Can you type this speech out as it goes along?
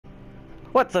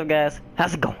What's up, guys?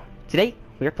 How's it going? Today,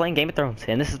 we're playing Game of Thrones,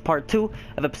 and this is part 2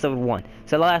 of episode 1.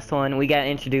 So the last one, we got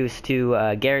introduced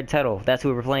to Garrett Tuttle. That's who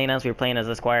we were playing as. We were playing as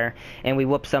a squire, and we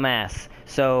whooped some ass.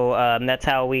 So that's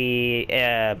how we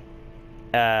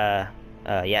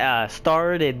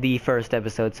started the first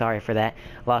episode. Sorry for that.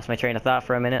 Lost my train of thought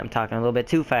for a minute. I'm talking a little bit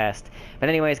too fast. But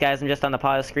anyways, guys, I'm just on the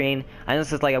pause screen. I know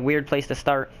this is like a weird place to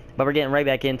start, but we're getting right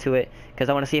back into it because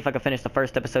I want to see if I can finish the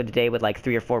first episode today with like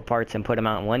 3 or 4 parts and put them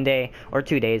out in 1 day or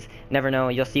 2 days. Never know.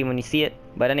 You'll see when you see it.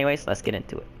 But anyways, let's get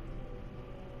into it.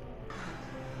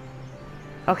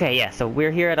 Okay, yeah. So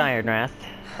we're here at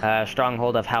Ironrath,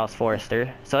 stronghold of House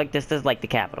Forrester. So like this is like the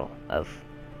capital of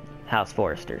House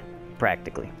Forrester,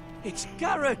 practically. It's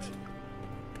Garrett!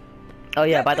 Oh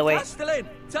yeah, Get by the way, Castellan!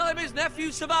 Tell him his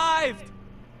nephew survived!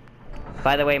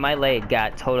 by the way, my leg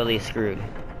got totally screwed.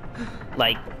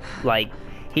 Like,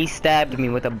 he stabbed me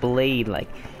with a blade, like,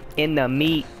 in the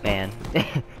meat, man.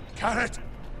 Garrett!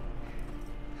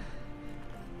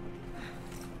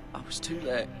 I was too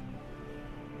late.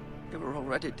 They were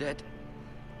already dead.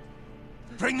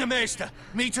 Bring the maester!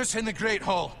 Meet us in the Great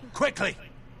Hall! Quickly!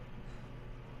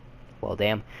 Well,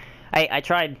 damn. I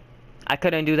tried. I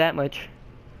couldn't do that much.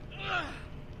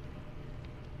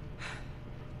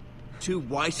 2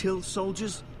 Whitehill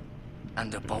soldiers?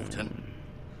 And a Bolton.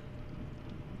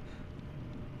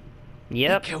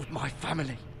 Yep. They killed my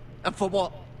family. And for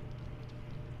what?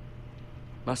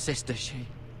 My sister,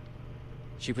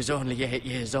 she was only 8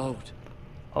 years old.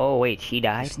 Oh, wait, she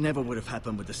died? This never would have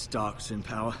happened with the Starks in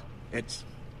power. It's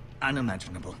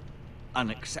unimaginable.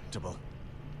 Unacceptable.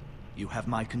 You have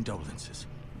my condolences.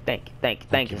 Thank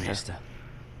you, sir. Maester.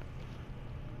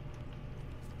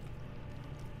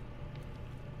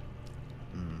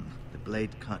 The blade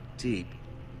cut deep,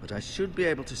 but I should be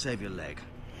able to save your leg.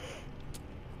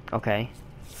 Okay.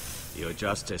 Your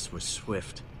justice was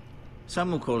swift.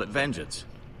 Some will call it vengeance.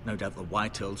 No doubt the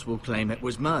Whitehills will claim it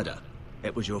was murder.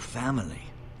 It was your family.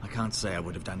 I can't say I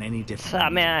would have done any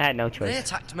different. Man, I had no They choice.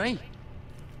 attacked me.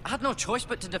 I had no choice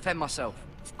but to defend myself.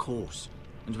 Of course.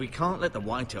 And we can't let the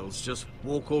Whitehills just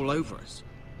walk all over us.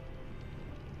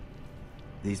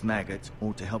 These maggots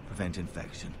ought to help prevent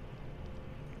infection.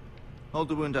 Hold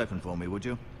the wound open for me, would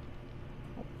you?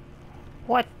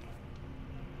 What?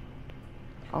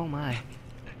 Oh my.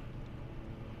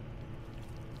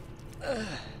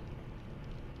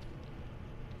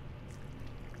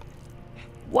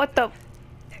 What the?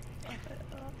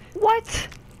 What?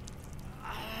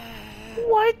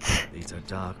 What? These are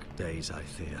dark days, I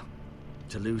fear.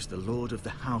 To lose the lord of the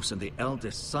house and the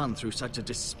eldest son through such a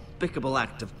despicable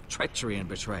act of treachery and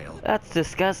betrayal. That's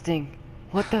disgusting.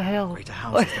 What the hell? Greater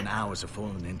houses than ours have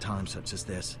fallen in times such as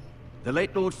this. The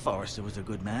late Lord Forrester was a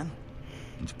good man.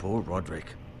 And poor Roderick.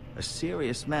 A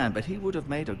serious man, but he would have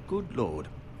made a good lord.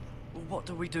 Well, what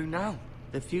do we do now?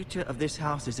 The future of this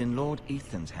house is in Lord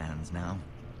Ethan's hands now.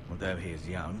 Although he is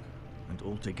young, and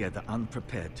altogether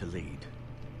unprepared to lead.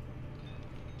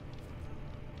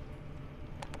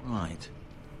 Right.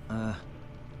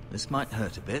 This might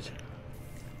hurt a bit.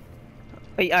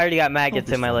 I already got maggots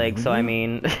in my leg, so I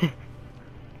mean...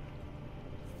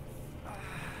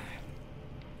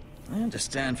 I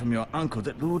understand from your uncle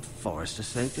that Lord Forrester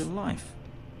saved your life.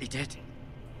 He did.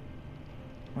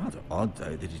 Rather odd,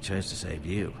 though, that he chose to save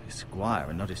you, his squire,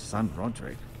 and not his son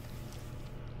Roderick.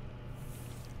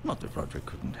 Not that Roderick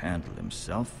couldn't handle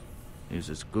himself. He was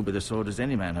as good with a sword as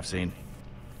any man I've seen.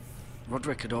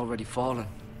 Roderick had already fallen.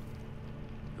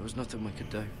 There was nothing we could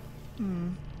do.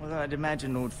 Well, I'd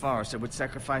imagine Lord Forrester would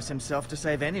sacrifice himself to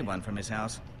save anyone from his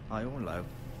house, high or low.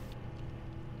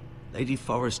 Lady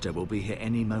Forrester will be here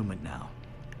any moment now.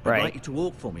 Right. I'd like you to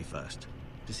walk for me first,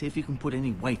 to see if you can put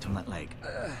any weight on that leg.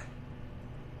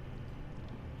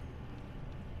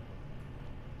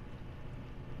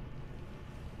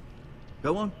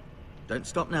 Go on. Don't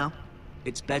stop now.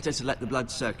 It's better to let the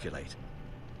blood circulate.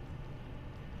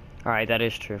 Alright, that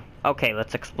is true. Okay,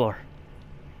 let's explore.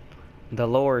 The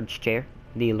Lord's chair.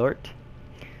 The Lord.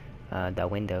 The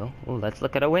window. Ooh, let's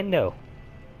look at a window.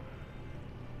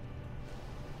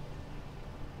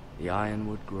 The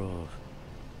Ironwood Grove.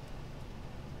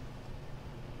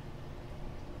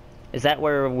 Is that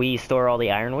where we store all the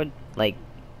ironwood? Like,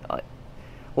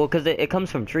 well, because it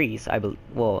comes from trees.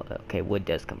 Well, okay, wood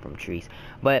does come from trees,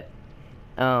 but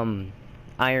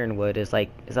ironwood is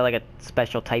like, is that like a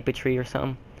special type of tree or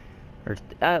something? Or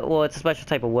well, it's a special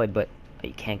type of wood, but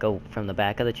you can't go from the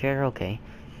back of the chair. Okay.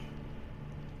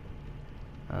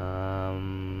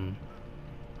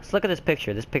 Let's look at this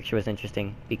picture. This picture was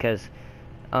interesting because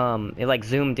it like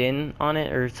zoomed in on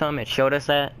it or something. It showed us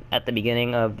that at the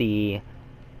beginning of this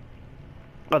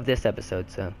episode.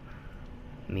 So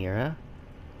Mira,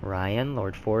 Ryan,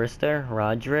 Lord Forrester,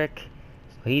 Roderick.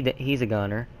 So he's a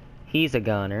gunner. He's a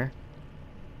gunner.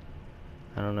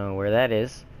 I don't know where that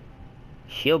is.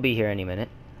 She'll be here any minute.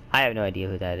 I have no idea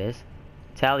who that is.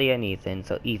 Talia and Ethan.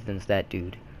 So Ethan's that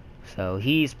dude. So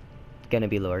he's gonna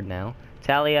be Lord now.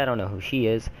 Talia, I don't know who she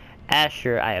is.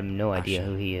 Asher, I have no idea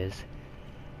who he is.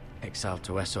 Exiled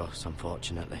to Essos,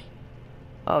 unfortunately.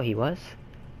 Oh, he was?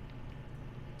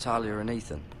 Talia and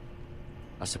Ethan.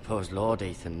 I suppose Lord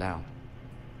Ethan now.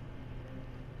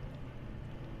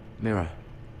 Mira.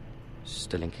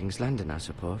 Still in King's Landing, I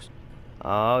suppose.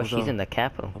 Oh, she's in the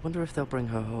capital. I wonder if they'll bring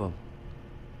her home.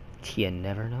 You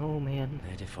never know, man.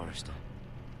 Lady Forrester.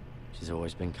 She's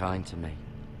always been kind to me.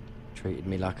 Treated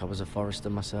me like I was a Forrester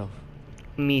myself.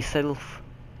 Myself.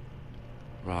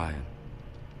 Ryan.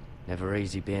 Never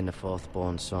easy being the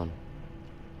fourth-born son.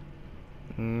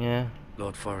 Yeah.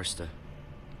 Lord Forrester.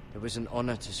 It was an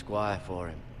honor to squire for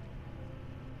him.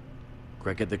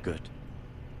 Gregor the Good.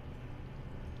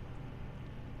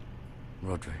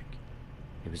 Roderick.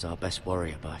 He was our best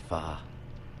warrior by far.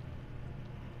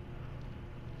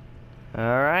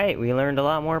 Alright, we learned a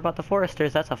lot more about the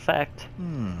Forresters, that's a fact.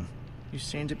 You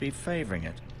seem to be favoring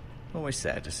it. Always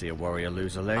sad to see a warrior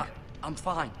lose a leg. I'm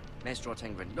fine, Maester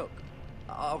Ortengrin. Look,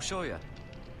 I'll show you.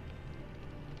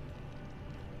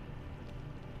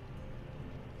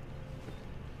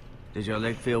 Did your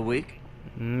leg feel weak?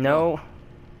 No.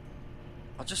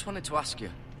 I just wanted to ask you.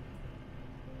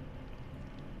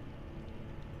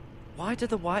 Why do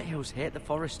the Whitehills hate the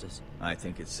Forresters? I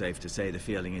think it's safe to say the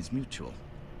feeling is mutual.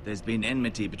 There's been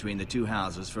enmity between the two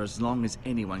houses for as long as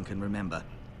anyone can remember.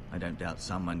 I don't doubt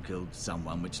someone killed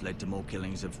someone, which led to more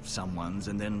killings of someones,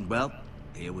 and then, well,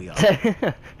 here we are.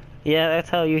 Yeah, that's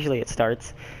how usually it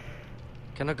starts.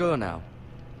 Can I go now?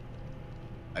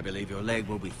 I believe your leg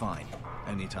will be fine.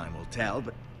 Only time will tell,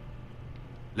 but...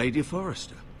 Lady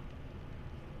Forrester.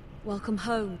 Welcome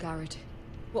home, Garrett.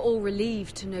 We're all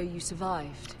relieved to know you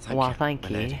survived. Thank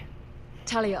you. lady.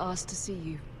 Talia asked to see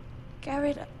you.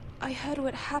 Garrett, I heard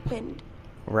what happened.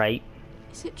 Right.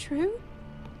 Is it true?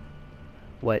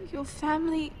 What? Your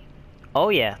family... Oh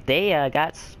yeah, they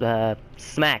got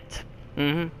smacked.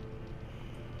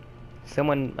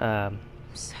 Someone I'm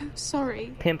so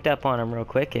sorry. pimped up on them real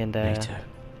quick and Me too.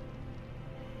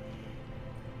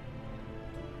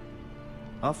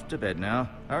 Off to bed now.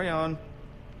 Hurry on.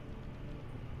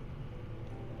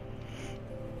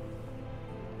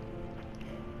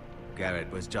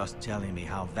 Garrett was just telling me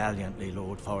how valiantly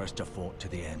Lord Forrester fought to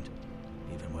the end,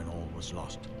 even when all was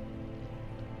lost.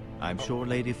 I'm sure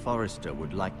Lady Forrester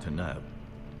would like to know.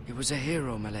 He was a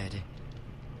hero, my lady.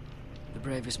 The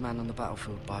bravest man on the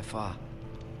battlefield by far.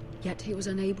 Yet he was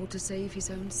unable to save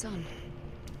his own son.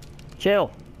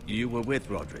 chill. You were with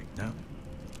Roderick, no?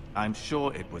 I'm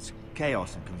sure it was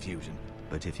chaos and confusion,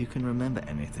 but if you can remember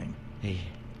anything... He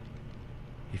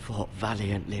fought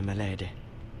valiantly, my lady.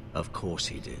 Of course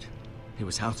he did. He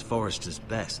was House Forrester's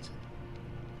best.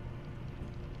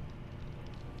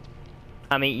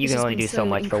 I mean, you This can has only been do so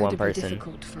much for one incredibly person.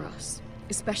 difficult for us,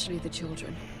 especially the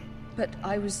children. But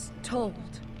I was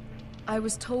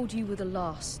told you were the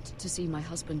last to see my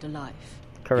husband alive.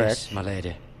 Correct. Yes, my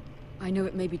lady. I know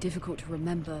it may be difficult to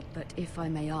remember, but if I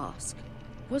may ask,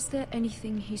 was there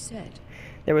anything he said?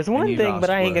 There was one Any thing, but last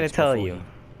I ain't gonna words tell before you.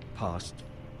 Passed,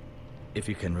 if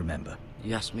you can remember.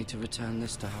 He asked me to return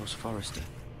this to House Forrester.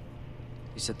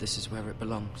 He said this is where it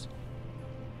belongs.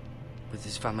 With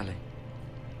his family.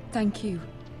 Thank you,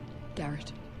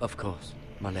 Garrett. Of course,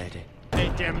 my lady.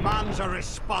 It demands a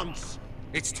response.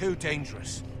 It's too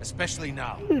dangerous, especially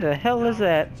now. Who the hell is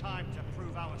that? Time to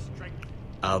prove our strength.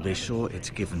 I'll be sure it's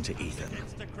given to Ethan.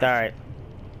 Alright.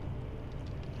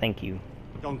 Thank you.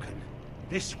 Duncan,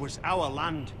 this was our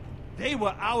land. They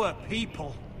were our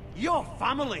people. Your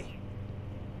family.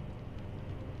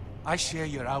 I share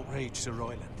your outrage, Sir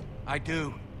Royland. I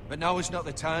do. But now is not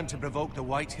the time to provoke the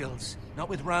Whitehills. Not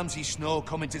with Ramsay Snow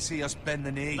coming to see us bend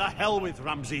the knee. The hell with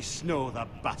Ramsay Snow, the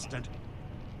bastard.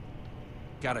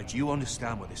 Garrett, you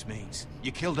understand what this means.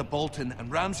 You killed a Bolton,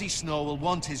 and Ramsay Snow will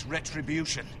want his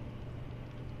retribution.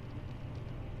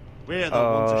 We're the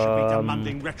ones that should be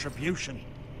demanding retribution.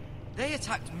 They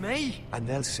attacked me! And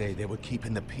they'll say they were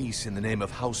keeping the peace in the name of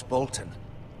House Bolton.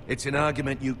 It's an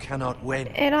argument you cannot win.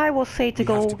 And I will say to We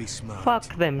go have to be smart.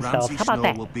 fuck themselves. Ramsay How about Snow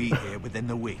that? will be here within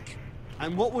the week.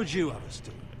 And what would you have us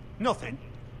do? Nothing.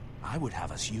 I would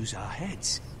have us use our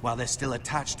heads while they're still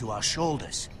attached to our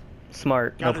shoulders.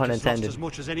 Smart, no Garrett pun has lost intended. as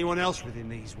much as anyone else within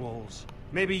these walls.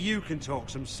 Maybe you can talk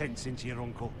some sense into your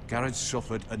uncle. Garrett's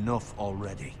suffered enough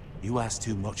already. You ask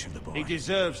too much of the boy. He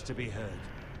deserves to be heard.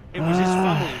 It was his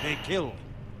family they killed.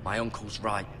 My uncle's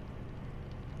right.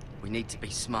 We need to be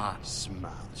smart.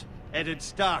 Smart. Eddard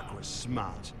Stark was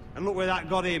smart. And look where that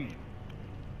got him.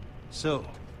 So,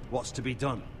 what's to be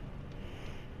done?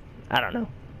 I don't know.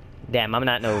 Damn, I'm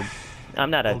not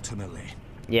a... Ultimately,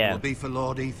 Yeah. it will be for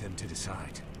Lord Ethan to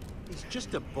decide. He's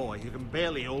just a boy who can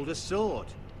barely hold a sword.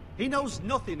 He knows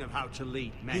nothing of how to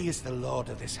lead men. He is the lord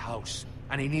of this house,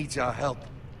 and he needs our help.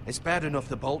 It's bad enough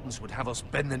the Boltons would have us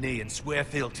bend the knee and swear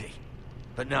fealty.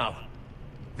 But now,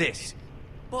 this.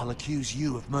 I'll accuse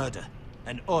you of murder,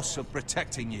 and us of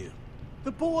protecting you.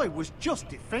 The boy was just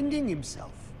defending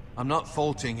himself. I'm not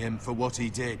faulting him for what he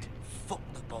did. Fuck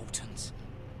the Boltons.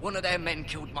 One of their men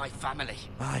killed my family.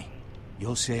 Aye.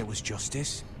 You'll say it was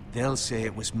justice. They'll say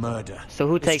it was murder. So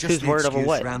who takes It's just whose word the over excuse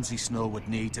what? Ramsay Snow would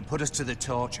need to put us to the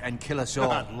torch and kill us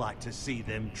all. I'd like to see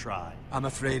them try. I'm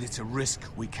afraid it's a risk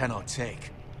we cannot take.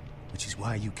 Which is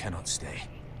why you cannot stay.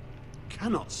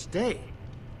 Cannot stay.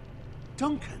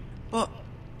 Duncan. But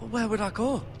where would I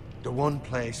go? The one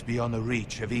place beyond the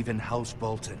reach of even House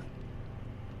Bolton.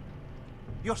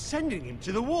 You're sending him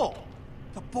to the wall.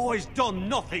 The boy's done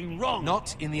nothing wrong.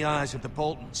 Not in the eyes of the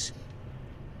Boltons.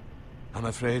 I'm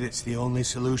afraid it's the only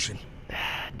solution.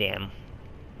 Damn.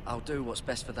 I'll do what's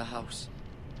best for the house.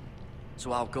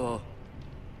 So I'll go.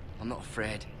 I'm not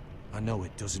afraid. I know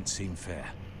it doesn't seem fair,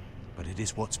 but it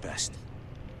is what's best.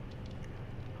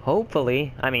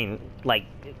 Hopefully. I mean, like...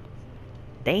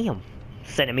 Damn.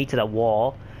 Sending me to the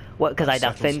wall. What, because I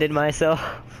Settles defended it. myself?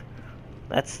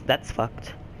 That's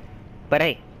fucked. But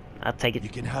hey, I'll take it. You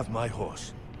can have my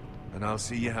horse, and I'll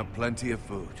see you have plenty of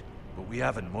food. But we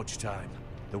haven't much time.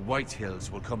 The White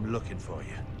Hills will come looking for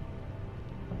you.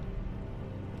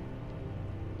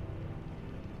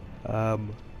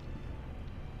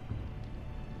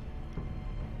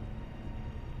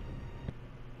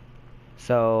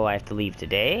 So I have to leave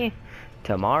today,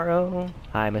 tomorrow.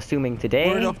 I'm assuming today.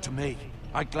 Word up to me.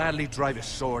 I'd gladly drive a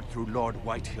sword through Lord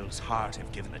Whitehill's heart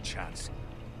if given a chance.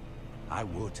 I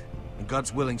would. And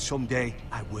God's willing, someday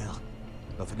I will.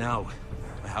 But for now,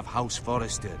 I have House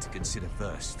Forrester to consider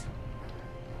first.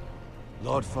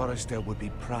 Lord Forrester would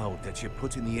be proud that you're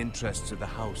putting the interests of the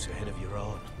house ahead of your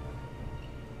own.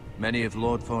 Many of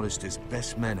Lord Forrester's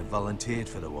best men have volunteered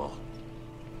for the war.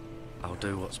 I'll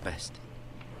do what's best.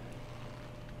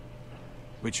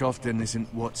 Which often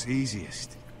isn't what's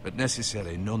easiest, but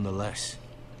necessary nonetheless.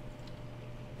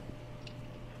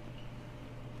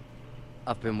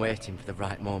 I've been waiting for the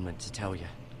right moment to tell you.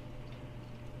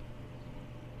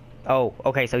 Oh,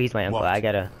 okay, so he's my uncle. What? I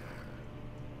gotta...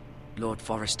 Lord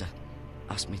Forrester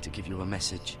asked me to give you a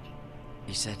message.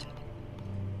 He said,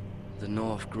 the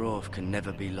North Grove can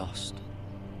never be lost.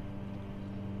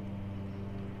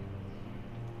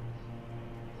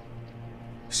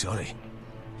 Sorry,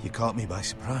 you caught me by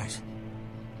surprise.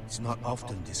 It's not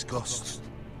often discussed,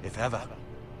 if ever.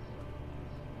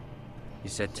 He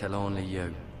said tell only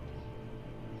you.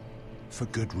 For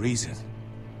good reason.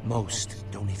 Most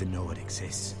don't even know it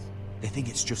exists. They think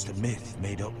it's just a myth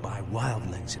made up by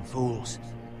wildlings and fools,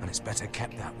 and it's better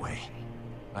kept that way.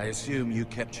 I assume you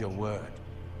kept your word.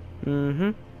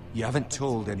 Mm-hmm. You haven't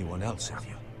told anyone else, have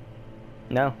you?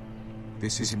 No.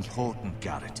 This is important,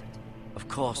 Garrett. Of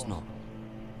course not.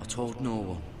 I told no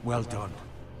one. Well done.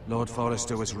 Lord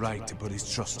Forrester was right to put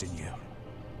his trust in you.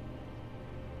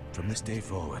 From this day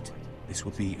forward, this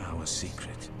will be our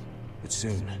secret. But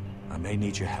soon, I may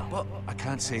need your help. But I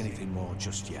can't say anything more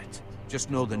just yet.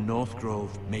 Just know the North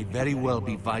Grove may very well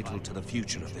be vital to the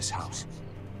future of this house.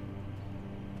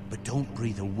 But don't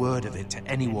breathe a word of it to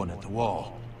anyone at the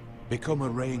wall. Become a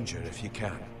ranger if you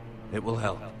can. It will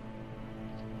help.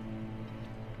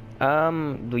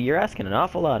 You're asking an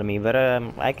awful lot of me, but,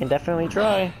 I can definitely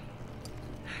try.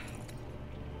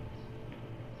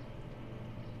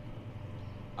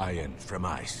 Iron from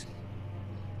ice.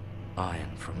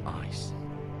 Iron from ice.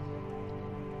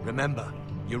 Remember,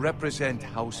 you represent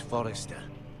House Forrester.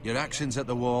 Your actions at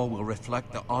the wall will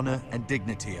reflect the honor and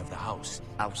dignity of the house.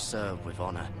 I'll serve with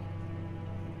honor.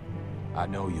 I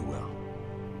know you will.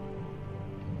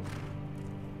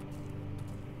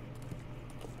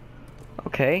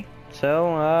 Okay,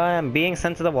 so, I'm being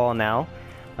sent to the wall now.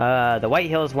 The White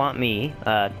Hills want me,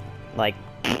 like,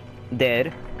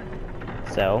 dead.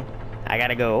 So, I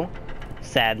gotta go.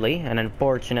 Sadly, and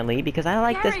unfortunately, because I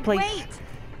like this Garrett, place. wait!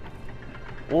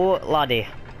 Oh, laddie.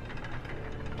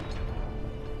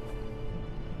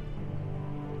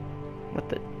 What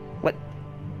the... What?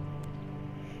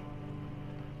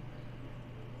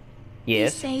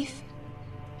 Yes? You safe?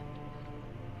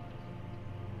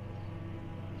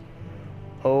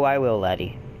 Oh, I will,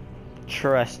 laddie.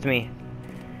 Trust me.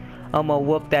 I'ma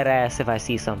whoop that ass if I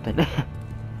see something.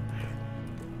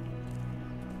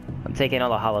 I'm taking all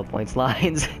the hollow points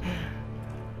lines.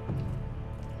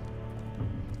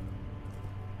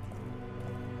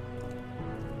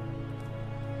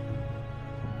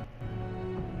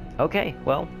 Okay,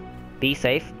 well, be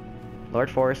safe, Lord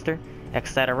Forrester,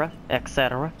 etc.,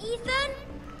 etc. Ethan?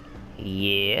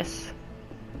 Yes.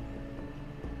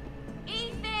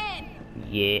 Ethan!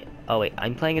 Yeah. Oh wait,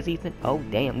 I'm playing as Ethan? Oh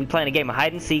damn, we playing a game of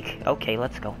hide and seek. Okay,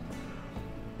 let's go.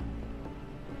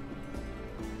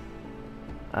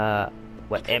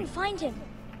 What? I couldn't find him.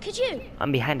 Could you?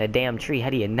 I'm behind a damn tree. How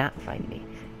do you not find me?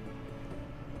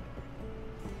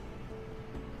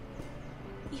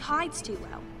 He hides too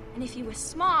well, and if he were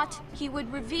smart, he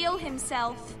would reveal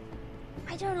himself.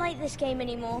 I don't like this game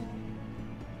anymore.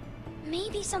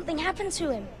 Maybe something happened to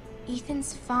him.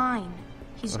 Ethan's fine.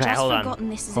 He's Okay, just hold on. forgotten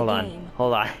this is Hold a on. game.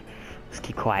 Hold on. Let's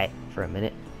keep quiet for a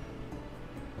minute.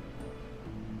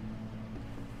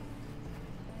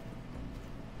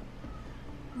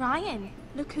 Ryan,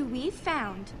 look who we've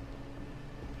found.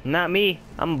 Not me.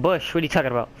 I'm Bush. What are you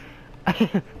talking about?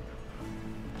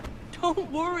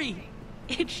 Don't worry.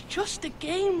 It's just a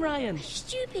game, Ryan.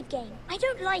 Stupid game. I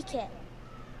don't like it.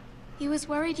 He was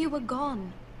worried you were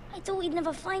gone. I thought we'd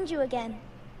never find you again.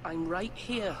 I'm right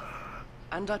here.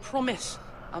 And I promise,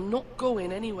 I'm not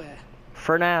going anywhere.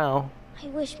 For now. I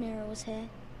wish Mira was here.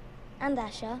 And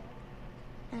Asher.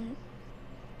 And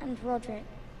Roderick.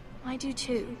 I do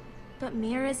too. But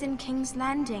Mira's in King's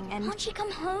Landing and... Can't she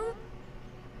come home?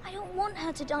 I don't want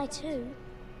her to die too.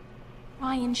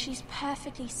 Ryan, she's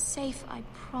perfectly safe, I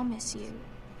promise you.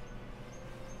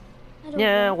 I don't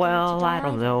Yeah, want her well, to I die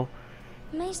don't either. know.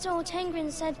 Maester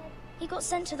Ortengrin said he got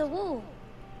sent to the wall.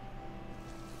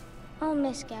 I'll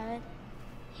miss Garrett.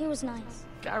 He was nice.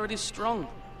 Garrett is strong.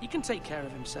 He can take care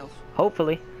of himself.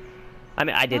 Hopefully. I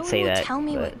mean, I did No say one will that. tell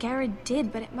me but... what Garrett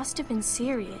did, but it must have been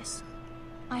serious.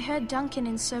 I heard Duncan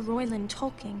and Sir Royland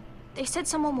talking. They said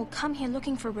someone will come here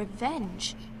looking for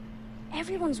revenge.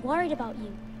 Everyone's worried about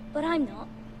you, but I'm not.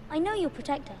 I know you'll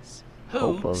protect us. Who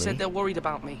Hopefully. said they're worried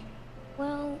about me?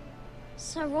 Well,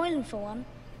 Sir Royland for one.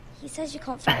 He says you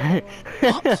can't fight the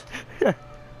world. What?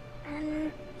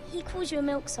 And he calls you a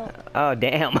milksop. Oh,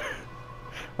 damn.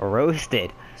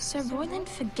 Roasted. Sir Royland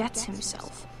forgets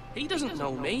himself. He doesn't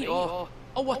know me or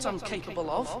what I'm capable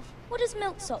of. What does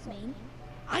milksop mean?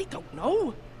 I don't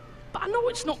know. But I know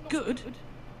it's not good.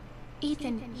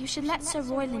 Ethan, you should let Sir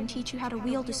Royland teach you how to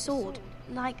wield a sword.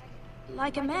 Like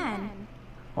a man.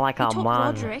 Like He a taught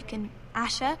man. Roderick and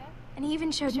Asher, and he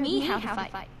even showed me how to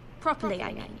fight. Properly,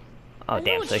 I mean. Oh, The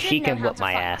damn, Lord so should she know can how whip to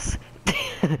my fight. ass.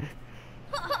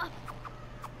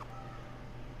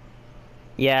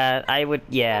 Yeah, I would,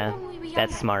 yeah. When we were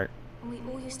That's younger, smart. when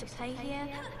we all used to play here,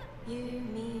 you,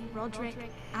 me, Roderick,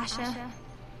 Asher,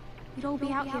 we'd all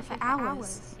be out here for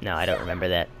hours. No, I don't remember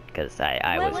that, because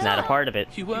I Where was was not a I? part of it.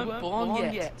 You weren't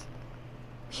born yet.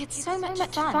 We had so much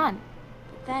fun.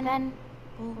 But then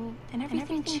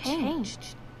everything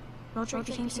changed. Roderick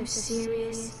became so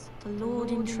serious, the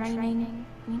Lord in training,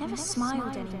 and he never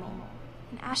smiled anymore.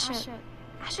 And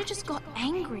Asher just got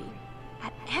angry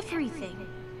at everything.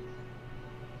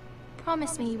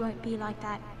 Promise me you won't be like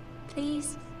that.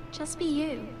 Please, just be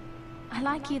you. I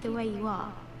like you the way you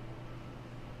are.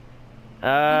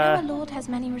 I know a lord has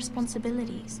many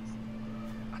responsibilities.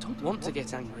 I don't want to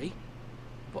get angry,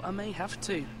 but I may have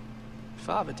to.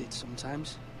 Father did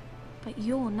sometimes. But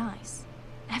you're nice.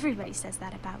 Everybody says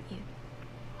that about you.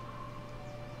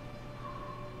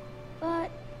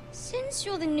 But since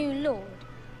you're the new lord,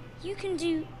 you can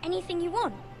do anything you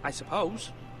want. I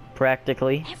suppose.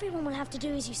 Practically. Everyone will have to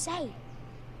do as you say.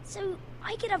 So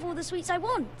I could have all the sweets I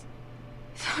want.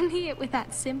 If only it were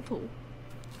that simple.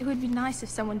 It would be nice if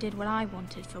someone did what I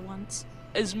wanted for once.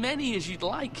 As many as you'd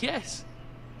like, yes.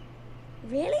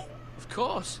 Really? Of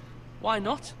course. Why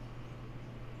not?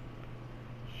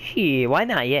 Gee, why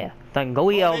not? Yeah. Then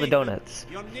go eat all the Ethan, donuts.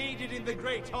 You're needed in the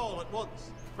Great Hall at once.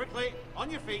 Quickly,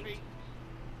 on your feet.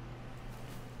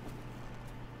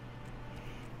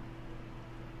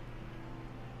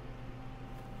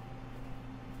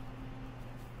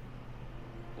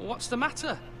 What's the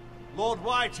matter? Lord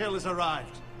Whitehill has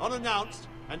arrived, unannounced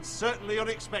and certainly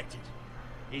unexpected.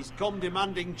 He's come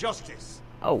demanding justice.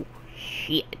 Oh,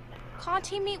 shit. Can't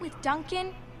he meet with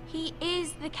Duncan? He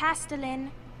is the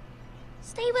Castellan.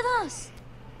 Stay with us.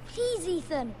 Please,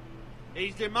 Ethan.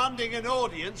 He's demanding an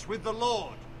audience with the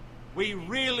Lord. We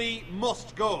really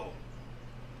must go.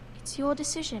 It's your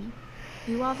decision.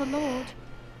 You are the Lord.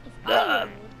 If I were lord,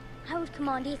 I would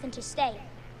command Ethan to stay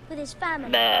with his family.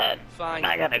 Nah, Fine.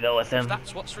 I gotta go with If him.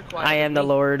 that's what's required. I am the of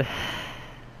me. Lord.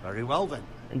 Very well then.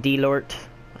 D-Lort.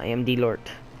 I am D-Lort.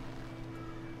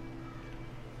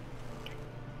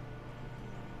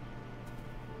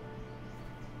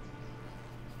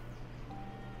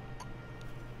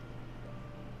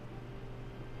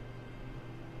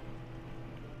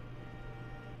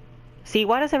 See,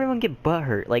 why does everyone get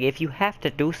butthurt? Like, if you have to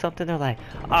do something, they're like,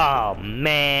 oh,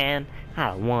 man, I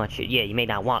don't want you. Yeah, you may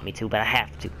not want me to, but I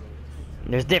have to.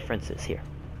 And there's differences here.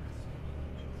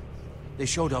 They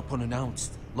showed up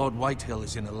unannounced. Lord Whitehill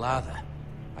is in a lather.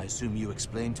 I assume you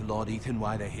explained to Lord Ethan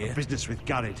why they're here? Business with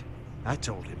Garrett. I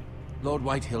told him. Lord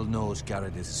Whitehill knows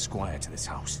Garrett is a squire to this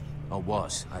house. Or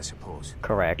was, I suppose.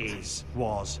 Correct.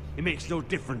 Was. It makes no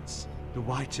difference. The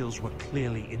Whitehills were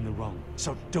clearly in the wrong,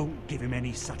 so don't give him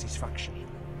any satisfaction.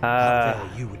 Out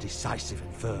there, you were decisive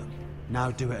and firm.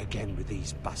 Now do it again with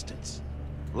these bastards.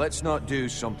 Let's not do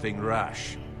something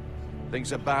rash.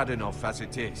 Things are bad enough as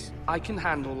it is. I can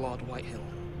handle Lord Whitehill.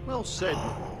 Well said.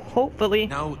 Hopefully.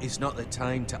 Now is not the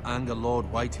time to anger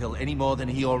Lord Whitehill any more than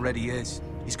he already is.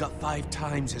 He's got 5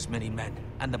 times as many men,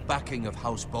 and the backing of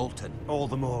House Bolton. All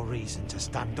the more reason to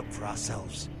stand up for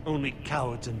ourselves. Only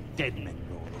cowards and dead men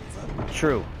roll over.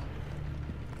 True.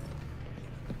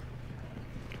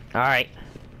 Alright.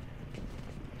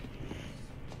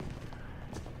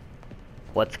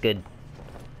 What's good?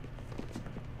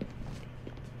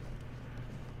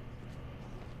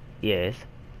 Yes.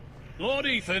 Lord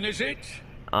Ethan, is it?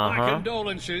 My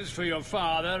condolences for your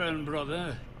father and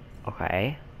brother.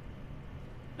 Okay.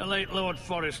 The late Lord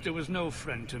Forrester was no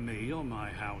friend to me or my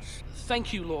house.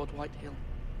 Thank you, Lord Whitehill.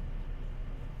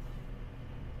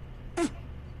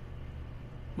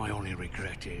 My only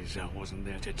regret is I wasn't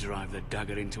there to drive the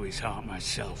dagger into his heart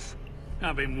myself.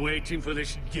 I've been waiting for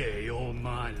this day all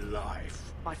my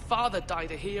life. My father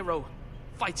died a hero,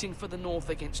 fighting for the North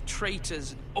against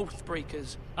traitors and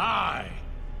oath-breakers. Aye.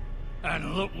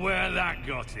 And look where that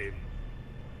got him.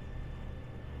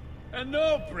 And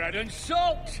no bread and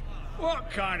salt!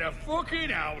 What kind of fucking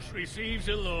house receives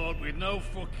a lord with no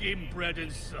fucking bread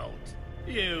and salt?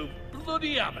 You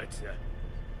bloody amateur.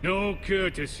 No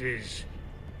courtesies.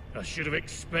 I should have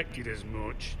expected as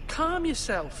much. Calm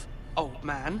yourself, old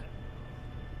man.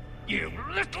 You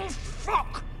little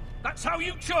fuck! That's how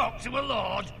you talk to a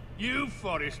lord? You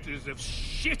Forresters have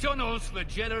shit on us for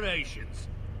generations.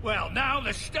 Well, now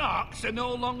the Starks are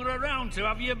no longer around to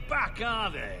have your back,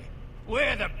 are they?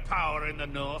 We're the power in the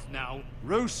North now.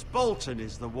 Roose Bolton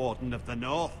is the Warden of the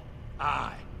North.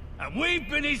 Aye. And we've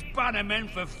been his bannermen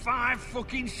for 5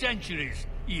 fucking centuries,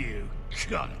 you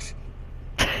cunt.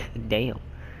 Damn.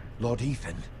 Lord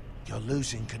Ethan, you're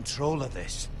losing control of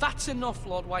this. That's enough,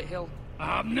 Lord Whitehill.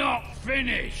 I'm not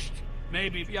finished.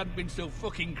 Maybe if you hadn't been so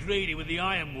fucking greedy with the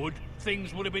ironwood,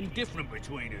 things would have been different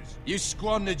between us. You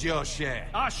squandered your share.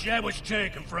 Our share was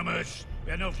taken from us. We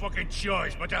had no fucking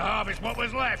choice but to harvest what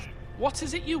was left. What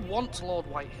is it you want, Lord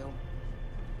Whitehill?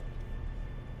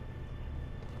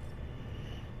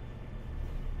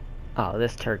 Oh,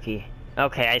 this turkey.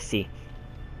 Okay, I see.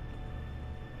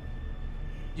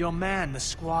 Your man, the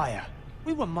squire.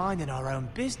 We were minding our own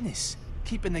business,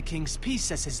 keeping the king's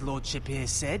peace, as his lordship here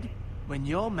said, when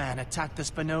your man attacked us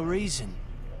for no reason.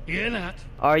 Hear that?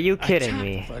 Are you kidding Attacked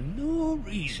me? for no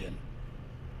reason.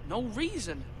 No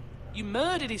reason? You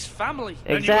murdered his family.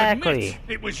 Exactly. And you admit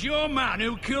it was your man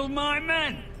who killed my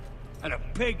men. And a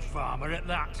pig farmer at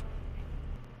that.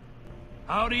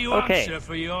 How do you answer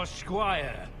for your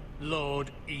squire, Lord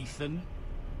Ethan?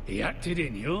 He acted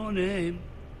in your name.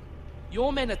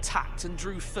 Your men attacked and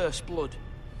drew first blood.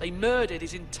 They murdered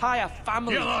his entire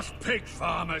family. You lost pig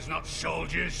farmers, not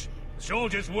soldiers.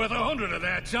 Soldiers worth 100 of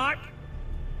their type.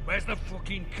 Where's the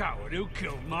fucking coward who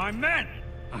killed my men?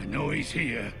 I know he's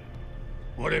here.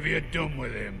 What have you done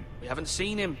with him? We haven't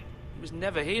seen him. He was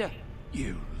never here.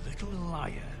 You little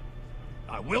liar.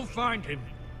 I will find him.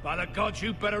 By the gods,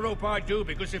 you better hope I do,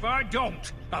 because if I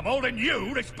don't, I'm holding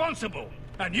you responsible.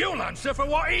 And you'll answer for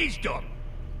what he's done.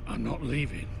 I'm not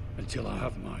leaving until I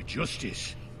have my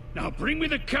justice. Now bring me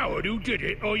the coward who did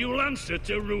it, or you'll answer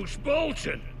to Roose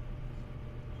Bolton.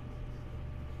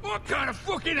 What kind of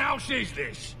fucking house is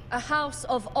this? A house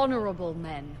of honorable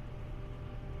men.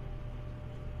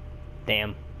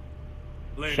 Damn.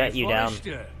 Lady Shut you down.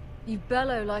 Forrester. You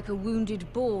bellow like a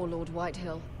wounded boar, Lord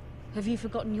Whitehill. Have you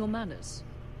forgotten your manners?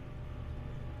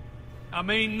 I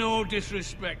mean no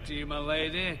disrespect to you, my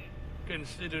lady,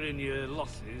 considering your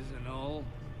losses and all.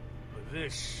 But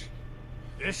this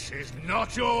is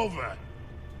not over.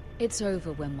 It's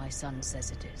over when my son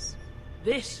says it is.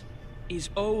 This is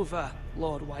over,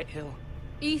 Lord Whitehill.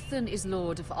 Ethan is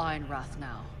Lord of Ironrath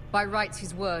now. By rights,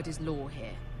 his word is law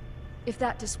here. If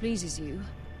that displeases you,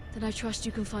 then I trust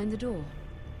you can find the door.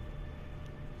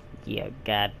 Yeah,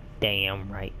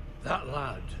 goddamn right. That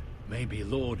lad may be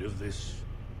lord of this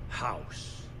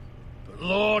house,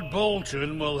 Lord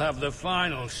Bolton will have the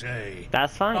final say.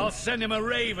 That's fine. I'll send him a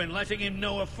raven letting him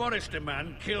know a Forrester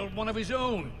man killed one of his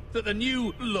own. That the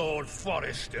new Lord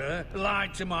Forrester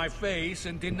lied to my face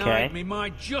and denied me my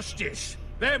justice.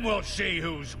 Then we'll see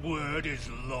whose word is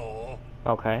law.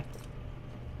 Okay.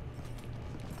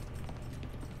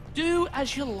 Do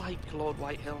as you like, Lord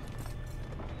Whitehill.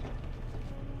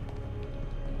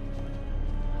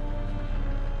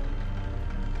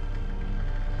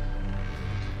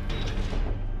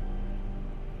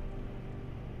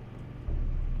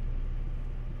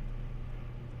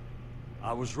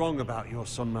 I was wrong about your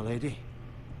son, my lady.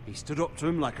 He stood up to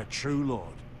him like a true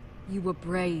lord. You were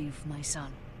brave, my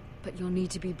son. But you'll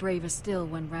need to be braver still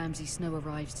when Ramsay Snow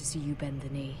arrives to see you bend the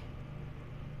knee.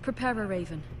 Prepare a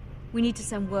raven. We need to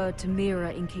send word to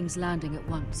Mira in King's Landing at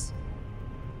once.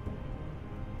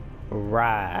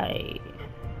 Right.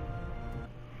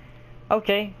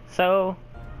 Okay, so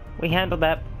we handled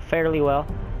that fairly well.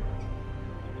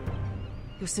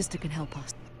 Your sister can help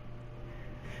us.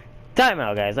 Time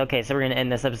out, guys. Okay, so we're going to end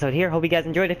this episode here. Hope you guys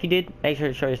enjoyed. If you did, make sure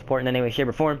to show your support in any way, shape,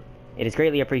 or form. It is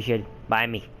greatly appreciated by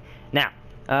me. Now,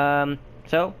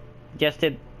 so, just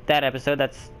did that episode.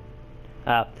 That's,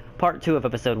 part 2 of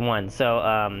episode 1.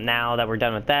 So, now that we're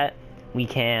done with that, we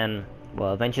can,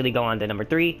 well, eventually go on to number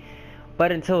 3.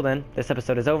 But until then, this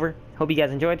episode is over. Hope you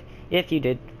guys enjoyed. If you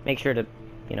did, make sure to,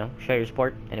 you know, show your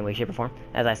support in any way, shape, or form,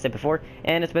 as I said before.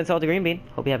 And it's been Salty Green Bean.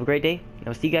 Hope you have a great day, and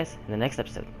I'll see you guys in the next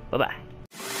episode. Bye-bye.